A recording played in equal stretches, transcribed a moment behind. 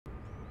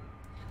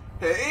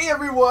Hey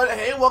everyone,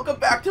 hey, welcome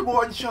back to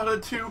more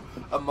Uncharted 2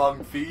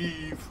 Among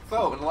Thieves.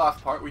 So, in the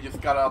last part, we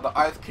just got out of the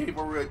ice cave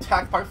where we were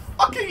attacked by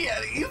fucking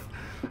Yetis.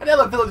 And now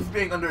the village is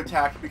being under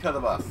attack because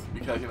of us.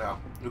 Because, you know,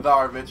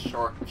 Lazarovich,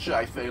 or should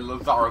I say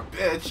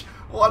Lazarovich,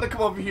 wanted to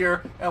come over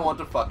here and want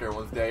to fuck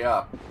everyone's day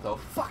up. So,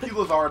 fuck you,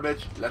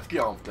 Lazarovich, let's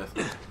get on with this.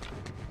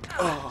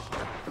 Oh,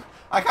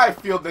 I kind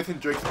of feel Nathan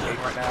Drake's pain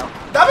right now.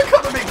 Not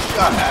because I'm being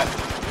shot at.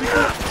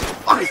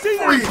 I'm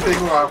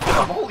freezing where I'm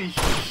from. Holy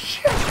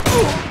shit.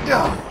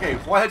 Okay,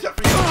 one headshot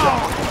for you.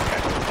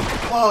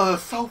 Okay. Oh,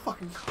 it's so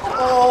fucking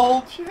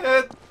cold.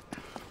 Shit.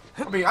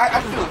 I mean,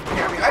 I feel his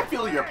pain. I mean, I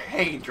feel your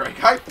pain,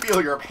 Drake. I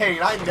feel your pain.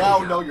 I now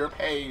know your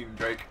pain,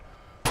 Drake.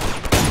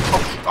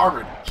 Oh, shit,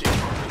 armored. Shit.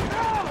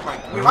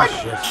 My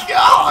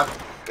God.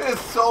 It is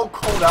so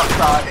cold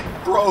outside. It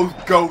throws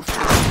ghosts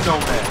and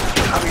snowmen.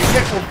 I mean,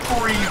 it will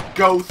freeze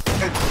ghosts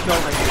and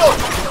snowmen. You know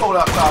it's fucking cold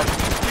outside.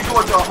 You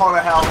go into a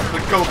haunted house, the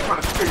ghost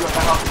trying to scare you out of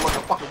the house with like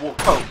a fucking wool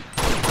coat.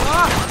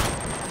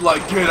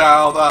 Like, get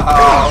out of the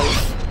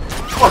house.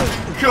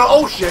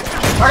 Oh shit.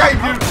 I got you.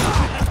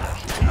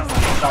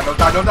 Don't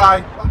die, don't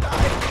die. Don't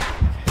die.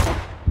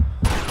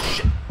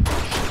 Shit.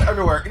 Shit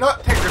everywhere. You know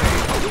what? Take a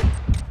grenade.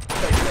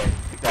 Take a grenade.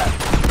 Take that.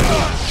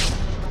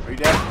 Are you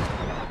dead?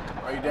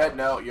 Are you dead?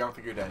 No, you don't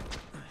think you're dead.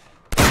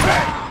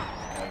 Okay.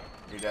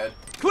 You dead?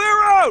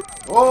 Clear out!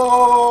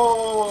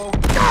 Whoa!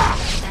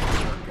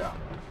 There we go.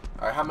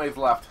 Alright, how many's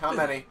left? How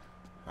many?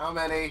 How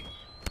many?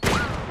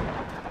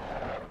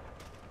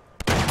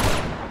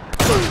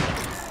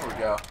 There we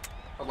go.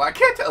 Oh, I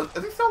can't tell.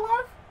 Is he still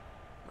alive?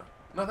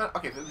 No, no.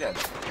 Okay, so he's dead.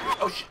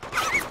 Oh shit!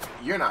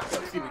 You're not. So,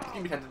 excuse me.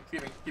 Excuse me, Tenzin.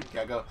 Excuse me.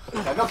 Gotta go.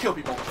 Gotta go kill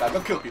people. Gotta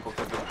go kill people.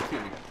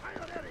 Excuse me.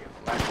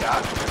 Nice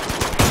shot.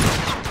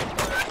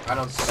 I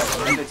don't. That's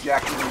the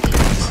ejaculation.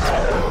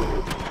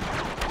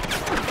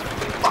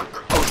 Fuck.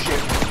 Oh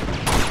shit.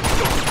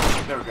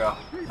 There we go.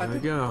 There we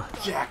go.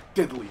 Jack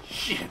Diddley.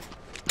 Shit.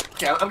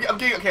 Okay, I'm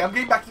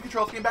getting back to the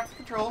controls. Getting back to the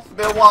controls. It's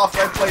been a while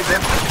since I played this.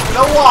 It's been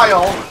a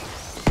while.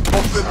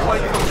 I've been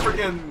playing some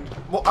freaking.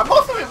 Well, I've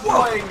also been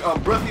playing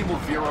Resident Evil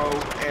 0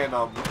 and I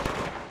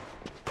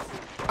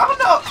don't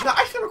know. No,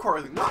 I should record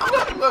everything. No,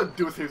 I'm gonna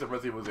do a series of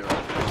Resident Evil 0. I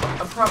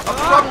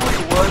probably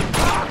would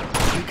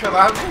because I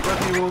haven't played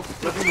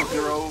Resident Evil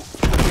 0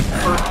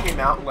 first came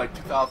out in like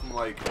 2000,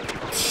 like I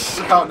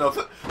don't know,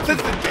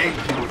 since the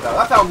GameCube was out.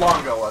 That's how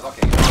long ago it was.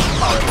 Okay,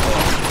 alright,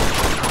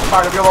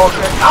 tired of your little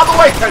shit. Out of the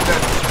way, Tenzin!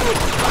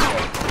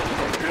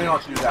 Okay, you didn't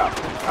want to do that.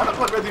 I haven't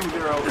played Resident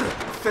Evil 0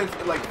 since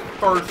it like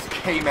first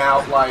came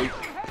out, like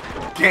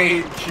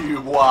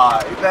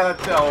GameCube-wise.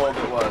 That's how old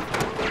it was.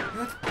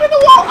 It's been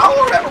a while. I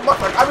don't remember much.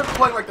 Like I've been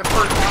playing like the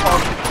first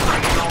Uncharted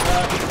and all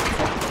that.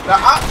 Now,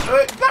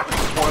 it's not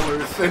really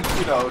spoilers since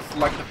you know it's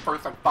like the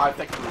first like 5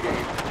 seconds of the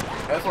game.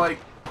 It's like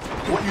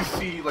what you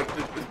see, like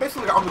it's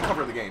basically like on the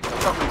cover of the game.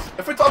 So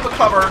if it's on the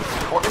cover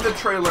or in the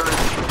trailers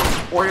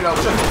or you know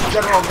just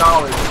general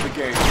knowledge of the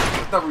game,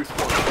 it's not really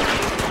spoilers.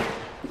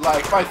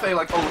 Like if I say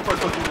like, oh, the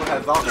first one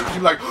has zombies,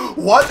 you're like,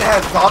 what? It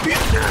has zombies?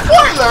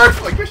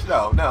 Spoilers! Like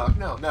no.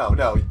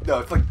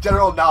 It's like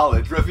general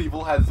knowledge. Resident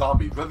Evil has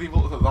zombies. Resident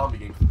Evil is a zombie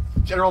game.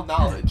 General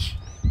knowledge.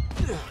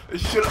 It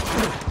should.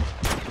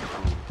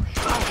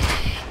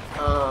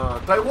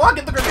 Do I want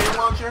to get the grenade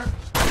launcher?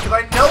 Because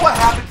I know what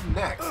happens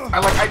next.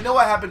 I know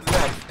what happens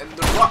next, and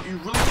the rock, you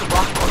release the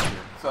rocket launcher.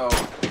 So,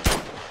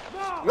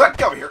 let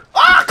go here.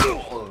 Ah!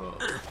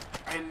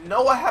 I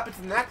know what happens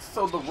next,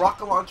 so the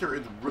rocket launcher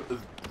is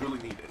really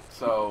needed.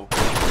 So,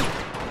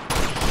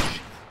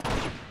 I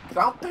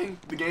don't think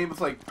the game is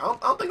like. I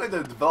don't think like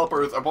the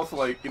developers are both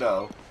like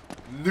knew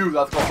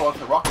that's going to launch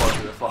the rocket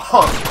launcher this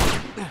long.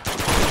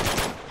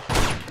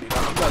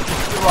 I'm gonna do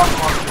the rocket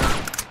launcher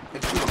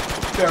until the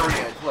very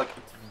end. Like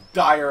it's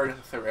dire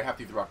necessary. I have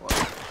to use the rocket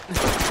launcher.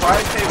 Try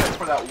and save it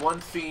for that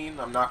one scene.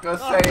 I'm not gonna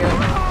say it,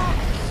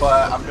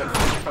 but I'm gonna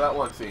save it for that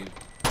one scene.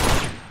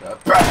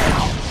 Bam!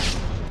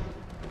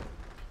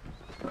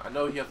 I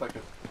know he has like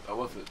a. What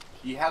was it?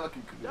 He had like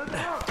a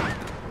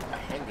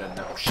handgun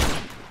now. Shit.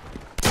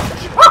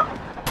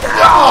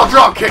 Oh,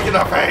 drop kick in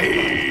the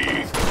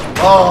face!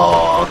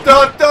 Oh,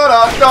 da da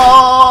da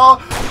da!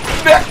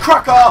 Neck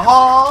cracker,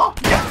 ha!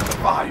 Yes,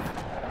 5.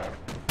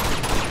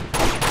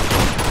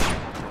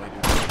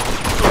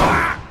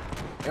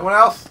 Anyone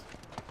else?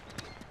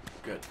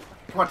 Good.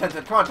 Come on,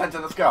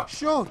 Tenzin, let's go.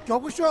 Sean,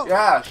 double shot.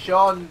 Yeah,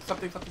 Sean,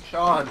 something,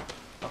 Sean.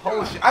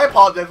 Holy shit! I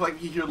apologize. Like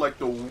you hear like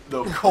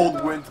the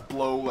cold winds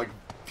blow like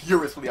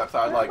furiously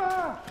outside. Like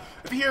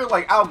if you hear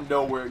like out of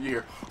nowhere, you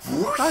hear.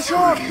 That's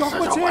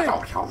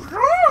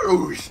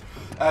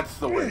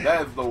the wind.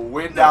 That is the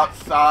wind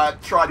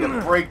outside trying to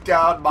break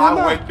down my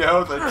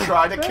windows and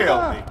trying to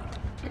kill me.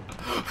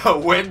 The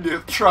wind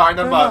is trying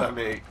to murder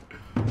me.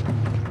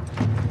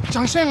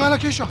 What?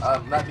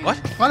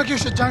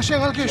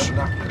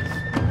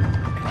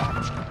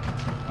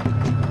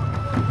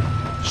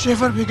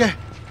 Schaefer, Bigay.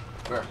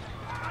 Where?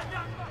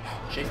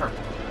 Schaefer.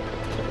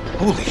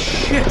 Holy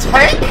shit!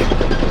 Tank?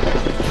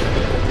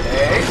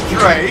 Hey,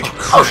 Drake.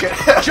 Oh shit.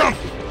 Jump!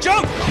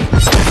 Jump!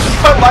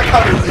 I like how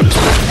the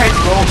tank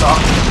rolled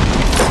off.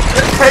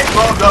 The tank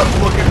rolled up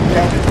looking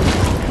dead.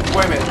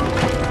 Wait a minute.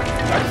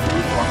 I just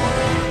lose one.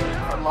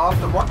 I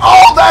lost the one.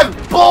 Oh, that's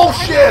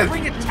bullshit!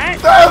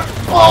 That's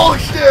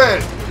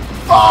bullshit!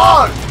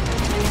 Fuck!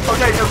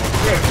 Okay, you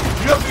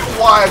see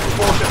why that's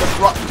bullshit.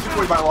 That's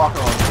destroyed my locker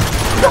room.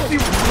 You see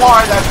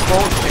why that's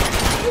bullshit.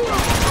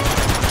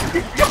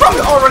 You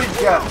probably already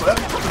guessed, but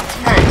that's fucking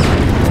tank.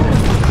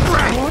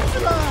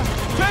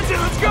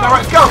 Let's go!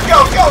 Alright, go!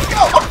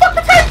 Oh, fuck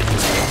the tank!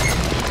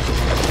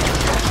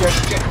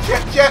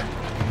 Shit!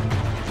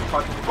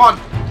 Come on!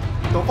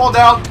 Don't fall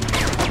down!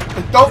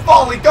 Don't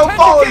fall, Lee! Don't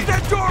fall, Lee! Get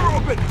that door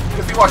open!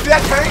 Because you watch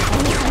that tank?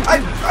 I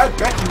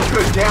bet you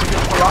could damage it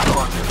with a rocket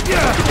launcher.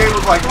 Yeah. The game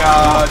was like,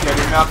 nah,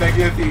 Jenny, nothing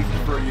is easy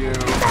for you.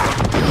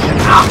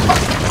 Ah,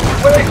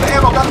 wait, the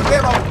ammo, got the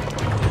ammo!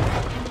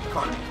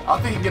 Come on, I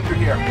think you can get through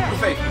here. We're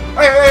safe.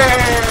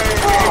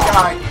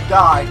 Hey!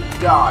 Die.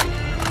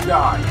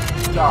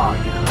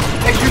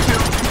 Hey, you two,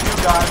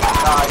 die.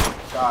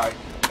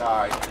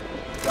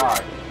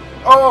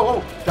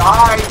 Oh,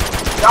 die.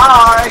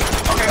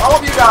 Okay, all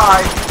of you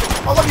die.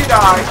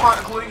 Come on,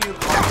 including you.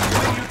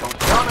 Don't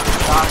kill me.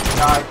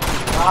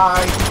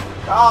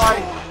 Die.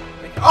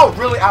 Oh,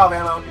 really? Out of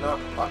ammo? You know,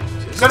 fuck.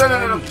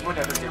 No.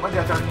 My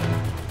dad's here.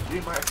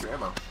 Need my extra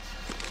ammo.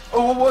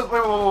 Oh,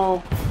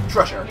 whoa.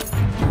 Treasure.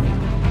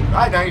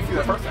 Alright, now you see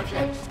the first time.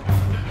 Shit.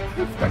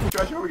 Back to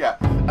treasure. What we got?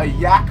 A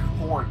yak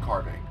horn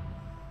carving.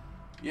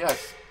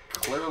 Yes,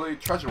 clearly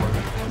treasure worth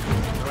it.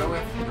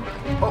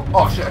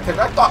 Oh shit, okay,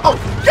 that thought. Oh,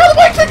 get out of the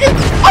way, chicken!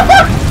 I'm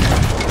back!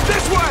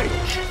 This way!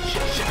 Shit,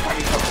 I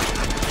need help.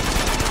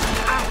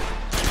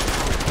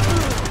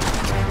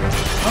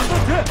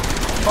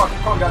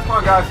 Come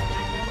on, guys.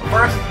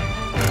 First.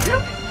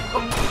 Yep.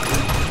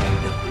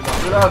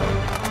 Get up.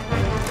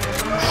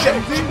 Shit.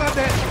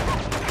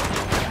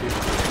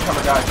 Come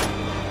on, guys.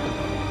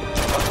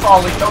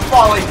 Don't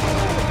fall, Lee.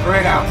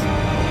 Bring it out.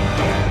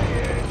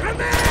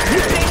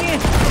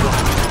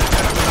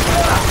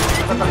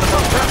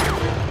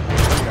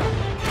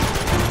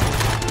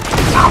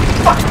 Ah,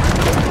 fuck!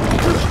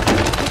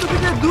 What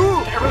did you do?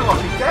 Everyone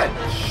wants me dead.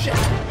 Shit.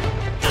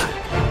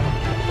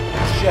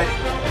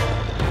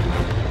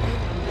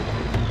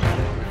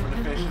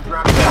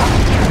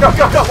 Go!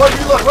 What are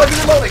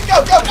you loading? Go!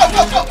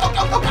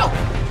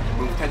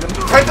 Move, tend to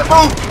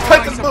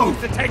move!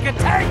 To take a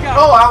tank out!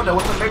 Oh, I don't know.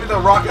 Maybe the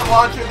rocket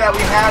launcher that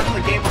we had in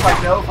the game was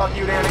like, no, fuck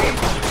you, Danny.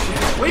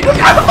 Wait, no,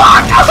 get the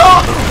fuck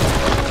out!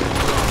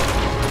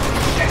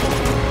 Shit.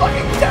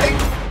 Fucking tank!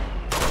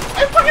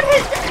 I fucking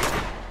hate tanks!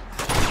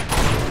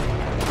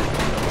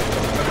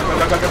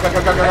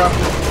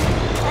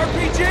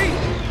 RPG!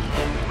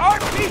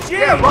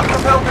 Yeah, rock the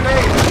hell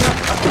grenade!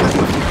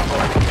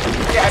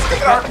 Yeah, I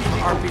think an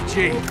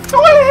RPG. No!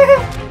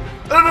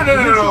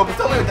 But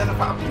totally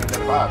identify.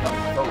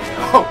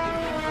 No.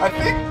 I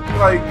think,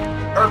 like,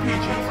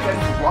 RPGs can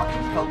rock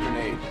propel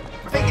grenade.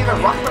 I think either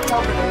rock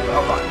propel grenade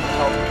or rock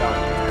propel gun.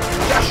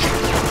 Yeah,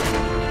 shoot!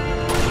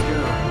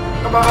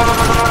 Come on!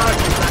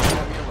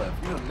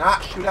 You do not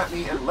shoot at me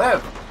and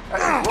live!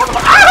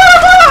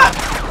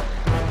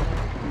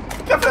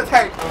 Get for the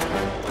tank!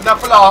 Not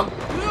for long.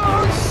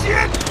 Oh,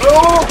 shit!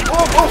 Oh!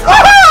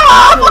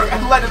 Ah! I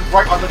let him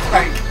right on the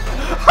tank.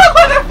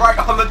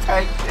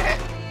 Shit.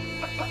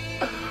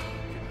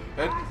 I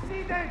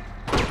see them!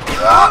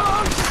 Ah!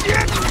 Oh,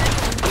 shit!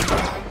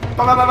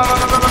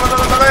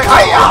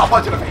 Hiya!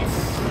 Punch in the face.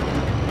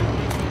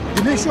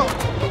 Give me a shot.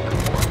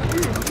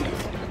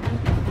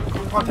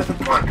 Come on, Tessa,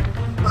 come on.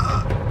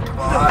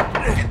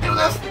 You can do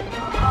this.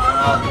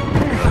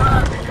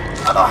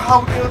 I don't know how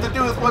we're able to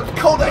do this when it's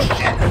cold as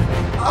shit.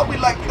 I'll be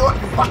like, you know what?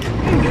 Fuck it.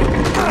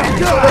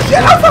 Cold as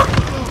shit.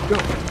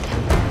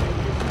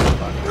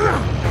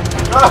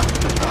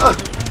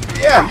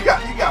 Yeah,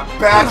 you got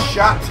bad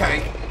shot,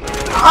 tank.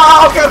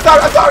 Oh, okay, I'm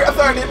sorry. I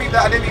didn't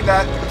mean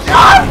that.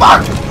 Ah,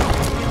 fuck!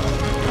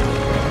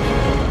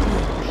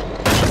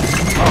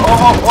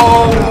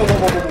 Oh.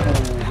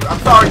 I'm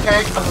sorry,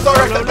 tank. I'm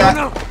sorry I said that.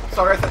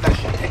 Sorry I said that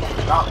shit. Tank.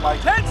 Not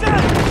like. That's it!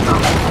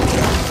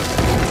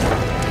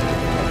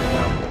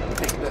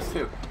 Taking this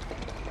too.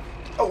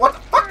 Oh, what the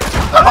fuck?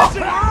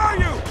 Listen, where are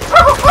you?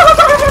 Where the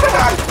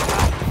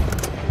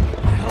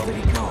hell did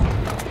he go?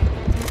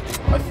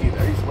 I see you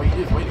there. He's waiting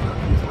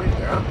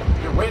there, huh?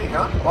 You're waiting,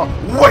 huh? Well,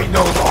 wait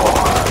no more!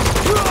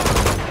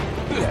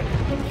 Dead.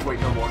 Just wait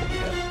no more.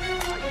 Dead.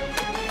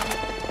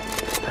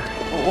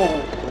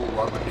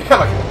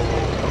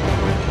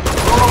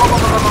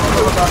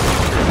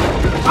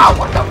 Ow,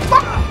 what the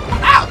fuck?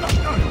 Ow!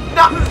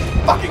 No!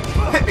 Fucking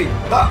hit me!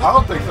 I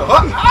don't think so.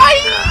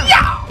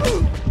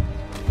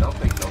 Don't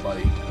think so,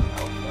 buddy.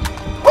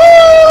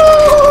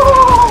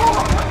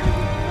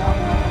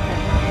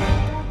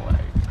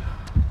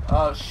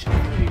 Oh, shit.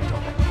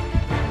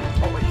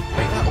 Oh, wait,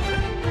 that open.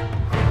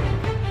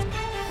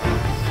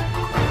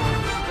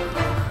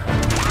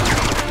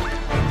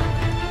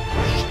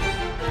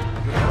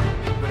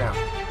 Go down.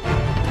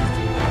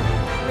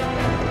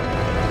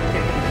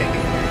 You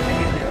can't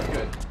get here. That's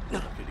good.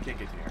 You can't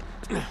get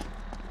here.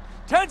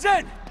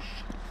 Tenzin!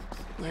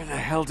 Where the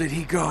hell did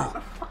he go? Where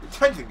the fuck did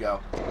Tenzin go?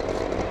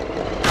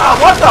 Oh,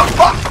 what the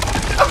fuck?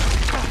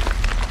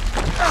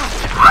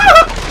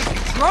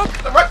 Drunk?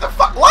 What the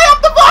fuck? Lay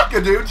off the vodka,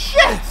 dude.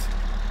 Shit.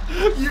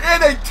 You're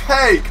in a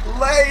tank.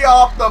 Lay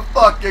off the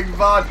fucking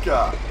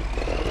vodka.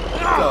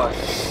 The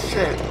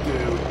shit,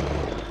 dude.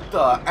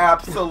 The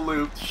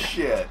absolute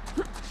shit.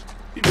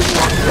 You just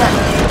want that.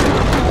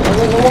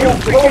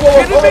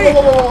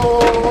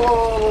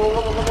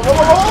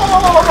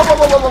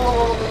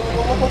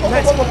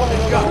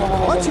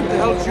 Watch where the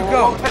hell did you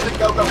go?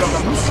 Go.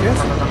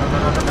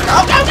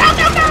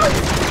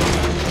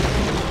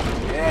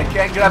 Yeah,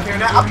 can't get up here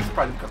now. I'll be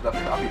surprised if he comes up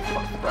here. I'll be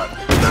fucking surprised.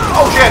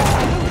 Oh shit!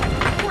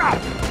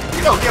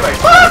 You don't give a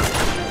fuck!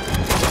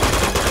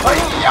 Oh,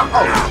 yeah.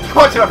 Oh,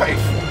 punch in the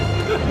face!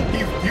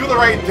 You the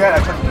right dead.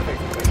 I punched in the face.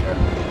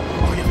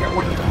 Oh, he's got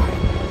more than that.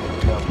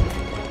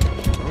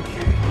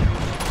 Okay.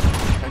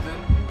 And then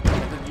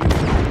you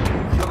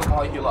heal him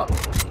while I heal up.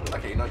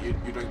 Okay, you know, you're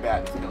doing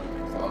bad. He's killing me.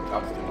 So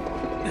I'll just do it.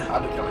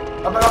 I'll be killing.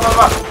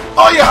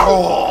 Oh yeah!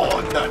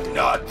 Oh, the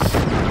nuts!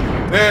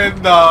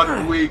 In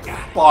the weak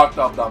spot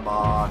of the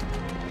mon.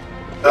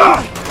 I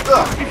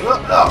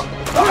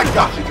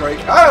got you, Drake.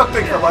 I don't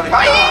think you're running.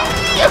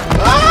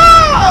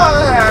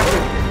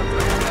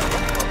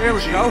 Here we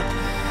go.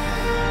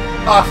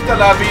 Hasta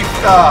la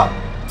vista,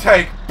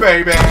 tank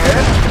baby.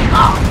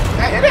 Ah,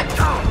 I hit it.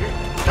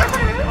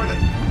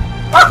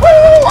 What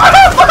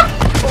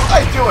was I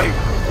doing?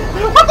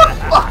 What the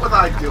fuck was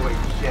I doing?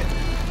 Shit.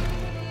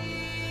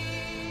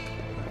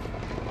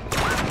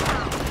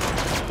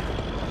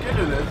 You can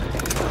do this.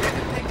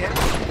 Take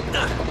damage.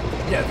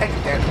 Yeah, take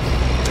damage.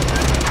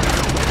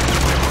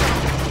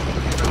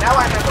 So now I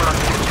remember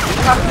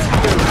you have to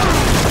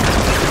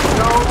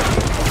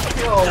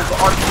kill the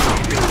RPG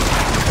dude.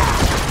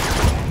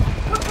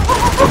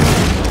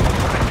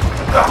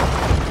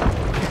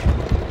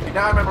 Okay,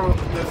 now I remember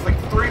there's like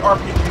 3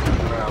 RPG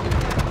dudes around.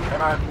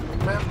 And I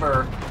remember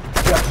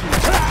you have to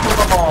kill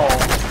them all.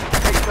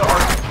 Take the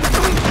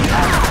RPG.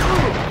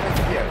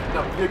 Yeah,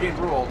 no, video game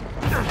rule.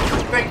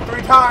 Think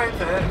 3 times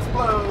and it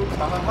explodes.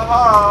 Ha ha ha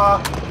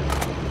ha.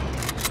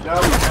 No.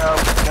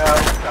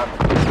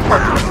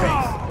 Punch in the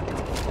face.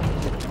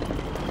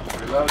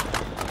 Reload.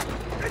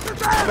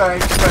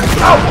 Thanks.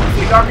 Oh!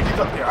 See, the RPG's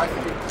up here. I see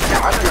you.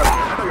 Yeah, I know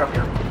you're up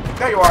here.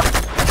 There you are.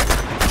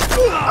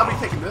 I'll be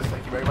taking this.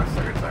 Thank you very much, sir.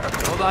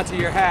 Hold on to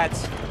your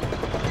hats.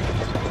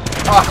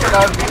 Hasta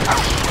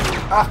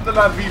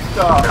la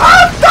vista.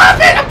 Oh, stop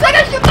it! I'm trying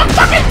to shoot the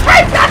fucking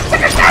pipe! That's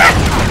sick as shit!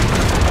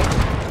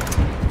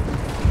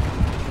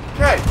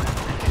 Okay.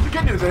 The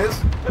good news is,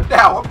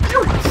 now I'm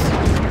furious.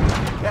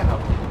 Yeah, I'm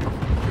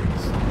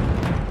furious.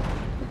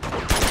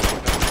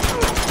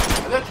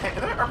 Is that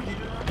RPG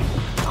doing that?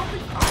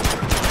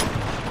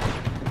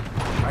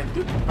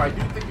 I do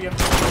think we have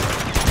to...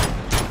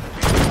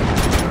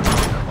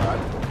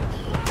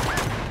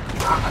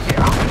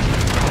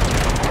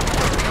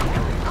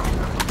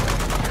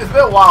 It's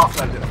been a while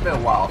since I did. It's been a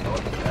while since I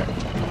did that.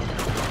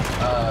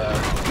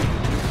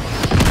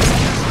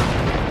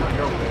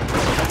 You're over there.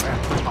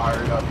 I'm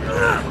tired of your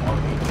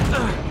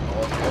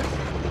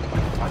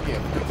I get a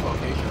fixed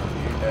location on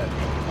you, you're dead.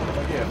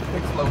 I get a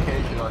fixed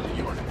location on you,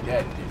 you are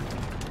dead,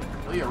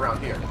 dude. You're around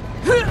here.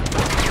 You're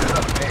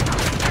up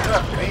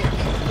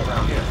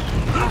around here.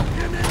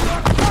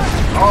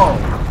 Oh.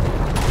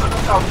 I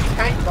don't know how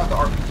tank about the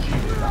RPG.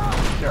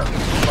 Sure.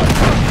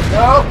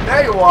 No,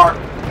 there you are.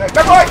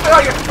 Remember I said I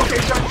get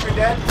location on you're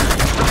dead?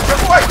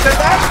 Remember I said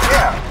that?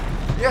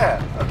 Yeah.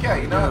 Okay,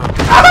 you know.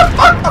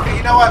 Fuck! Okay,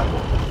 you know what?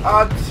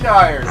 I'm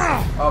tired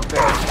of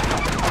this.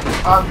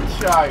 I'm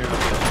tired of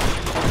this.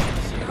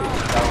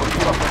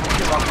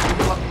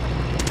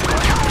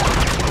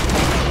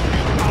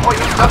 Oh, you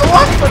got another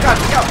one? Oh my god,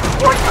 yeah.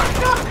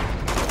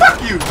 Fuck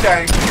you,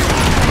 tank!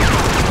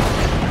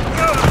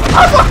 I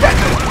looked at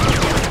this!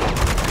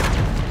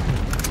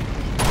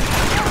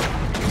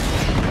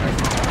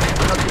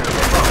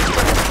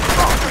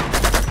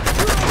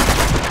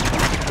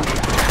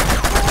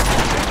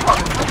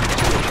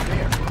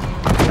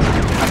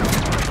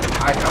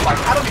 I'm like,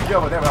 how do we go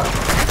over there?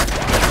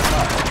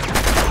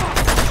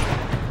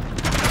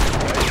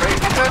 Ready,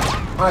 Ethan?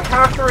 On the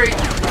count of 3, we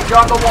go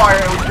on the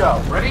wire and we go.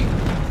 Ready?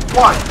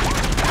 1,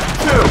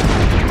 2,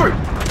 3.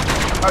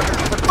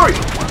 3.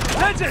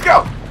 Let's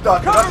go! Da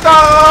da da da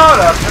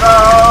da da!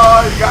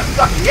 You got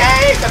stuck!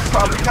 Yay! That's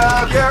probably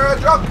because you're a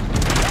drunk!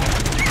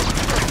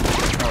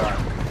 Alright.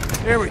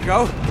 Here we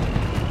go.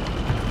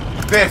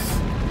 This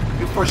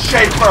is for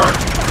Schaefer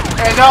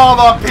and all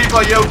the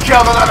people you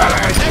killed in the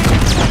village!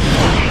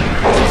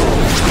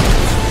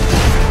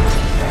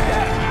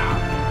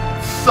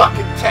 Suck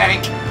it,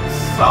 tank!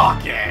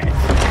 Suck it!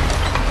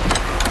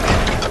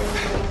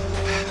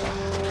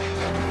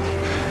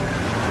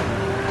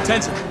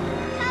 Tenzin.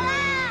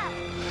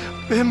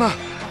 Bema.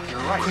 You're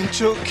right.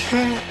 Quincho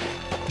King.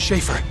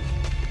 Schaefer.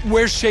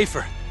 Where's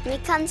Schaefer? We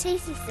can't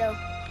chase you so.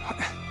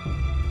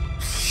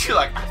 She's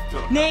like, I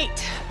still...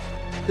 Nate!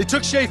 They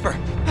took Schaefer.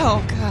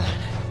 Oh, God.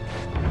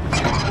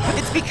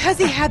 It's because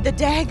he had the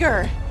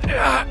dagger.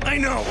 I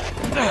know.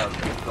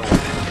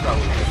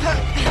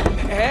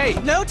 Hey!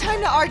 No time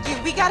to argue.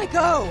 We gotta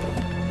go.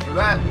 For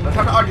that, no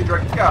time to argue,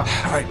 Drake. Let's go.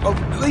 Alright, oh,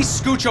 at least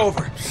scooch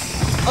over.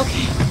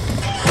 Okay.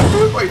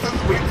 Wait, this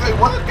is weird. It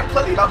wasn't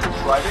complaining about the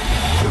driving.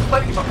 It was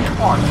complaining about the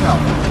car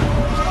itself.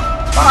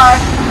 Bye!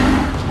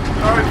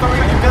 Alright, so we're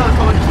gonna get Dylan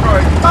totally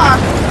destroyed.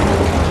 Bye!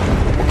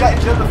 You got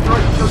Dylan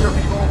destroyed, you killed your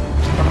people.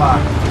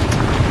 Bye.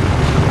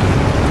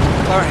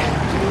 Alright,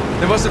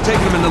 they must have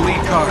taken him in the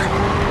lead car.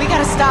 We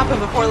gotta stop him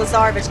before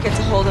Lazarevich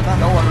gets a hold of him.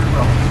 No worries,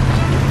 bro.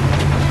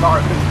 Sorry,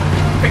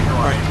 pick your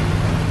right.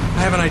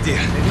 I have an idea.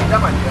 Maybe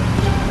that might be it.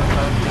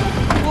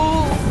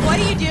 Ooh,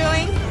 what are you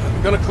doing?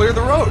 I'm gonna clear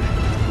the road.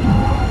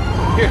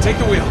 Here, take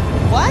the wheel.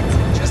 What?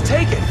 Just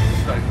take it.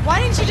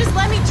 Why didn't you just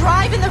let me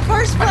drive in the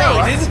first place? know,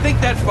 I right? didn't think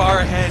that far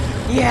ahead.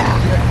 Yeah.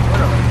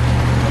 Literally.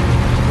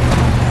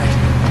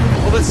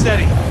 Hold it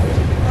steady.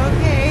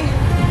 Okay.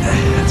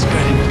 That's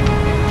good.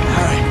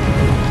 Alright,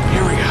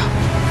 here we go.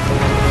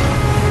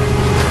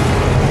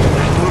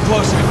 A little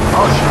closer.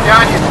 Oh shit,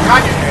 got you.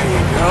 There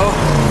you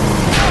go.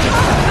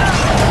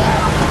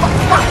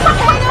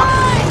 Hang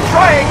on!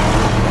 Trying!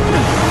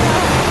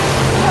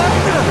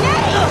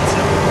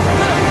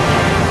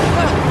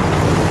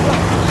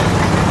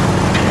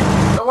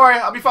 Don't worry,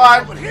 I'll be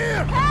fine.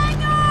 Here! Hang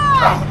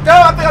on! No,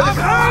 I think I'll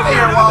just stay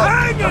here a while.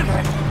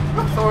 Okay.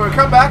 So when we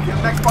come back in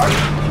the next part,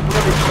 we're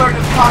going to be clearing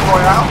this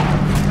convoy out.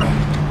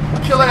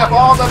 Killing up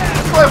all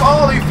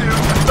these dudes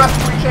and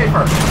rescuing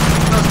Schaefer.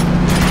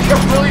 You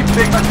have really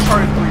big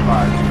Uncharted 3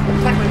 vibes.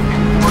 Technically,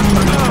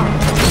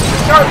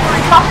 Uncharted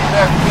 3 copy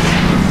this.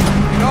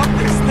 Get off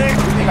this thing.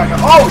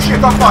 Oh shit,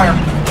 it's on fire!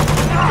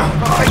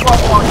 Take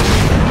one more.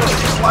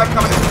 Slide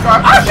coming in the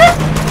car. Ah shit!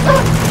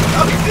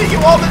 I'll be seeing you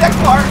all in the next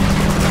part!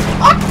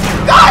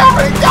 Die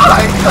already!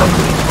 Die!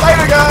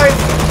 Later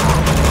guys!